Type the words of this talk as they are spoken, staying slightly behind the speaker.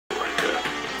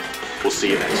We'll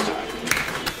see you next time.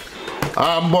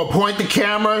 I'm gonna point the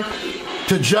camera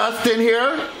to Justin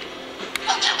here.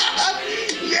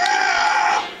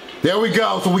 Yeah! There we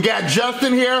go. So we got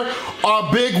Justin here,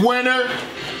 our big winner.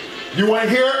 You want to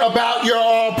hear about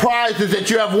your prizes that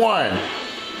you have won?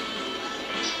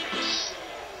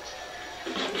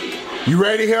 You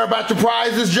ready to hear about your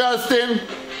prizes, Justin?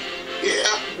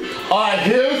 Yeah. All right,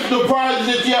 here's the prizes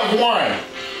that you have won.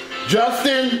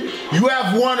 Justin, you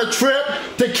have won a trip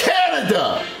to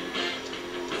Canada.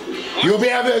 You'll be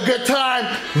having a good time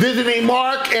visiting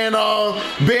Mark and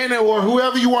Ben or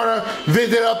whoever you want to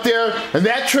visit up there. And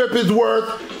that trip is worth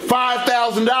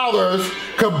 $5,000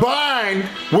 combined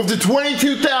with the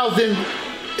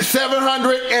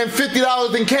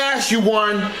 $22,750 in cash you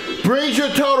won. Brings your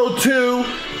total to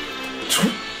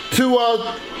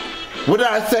what did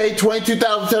I say?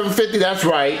 $22,750. That's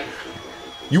right.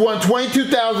 You won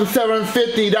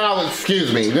 $22,750.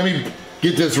 Excuse me. Let me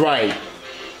get this right.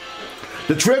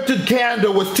 The trip to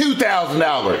Canada was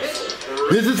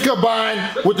 $2,000. This is combined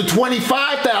with the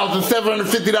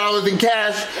 $25,750 in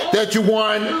cash that you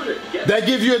won. That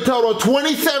gives you a total of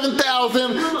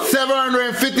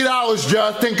 $27,750,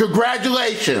 Justin.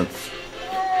 Congratulations.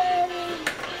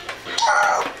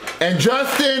 And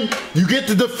Justin, you get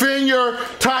to defend your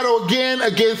title again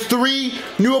against 3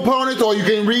 new opponents, or you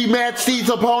can rematch these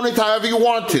opponents however you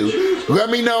want to. Let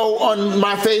me know on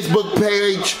my Facebook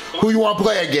page who you want to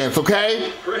play against,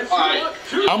 okay?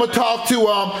 I'm going to talk to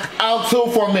Alex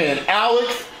Hill for a minute.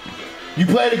 Alex, you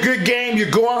played a good game. You're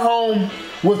going home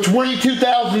with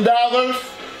 $22,000.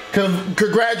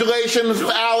 Congratulations,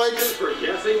 Alex.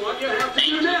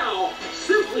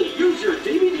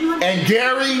 And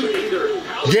Gary,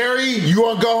 you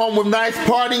want to go home with nice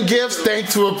parting gifts.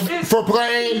 Thanks for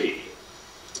playing.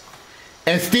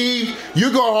 And Steve, you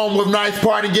go home with nice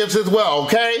parting gifts as well,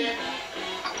 okay?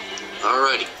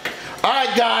 Alrighty.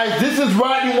 Alright guys, this is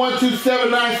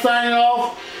Rodney1279 signing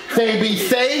off. Saying be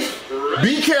safe,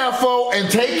 be careful, and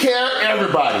take care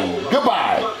everybody.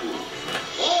 Goodbye.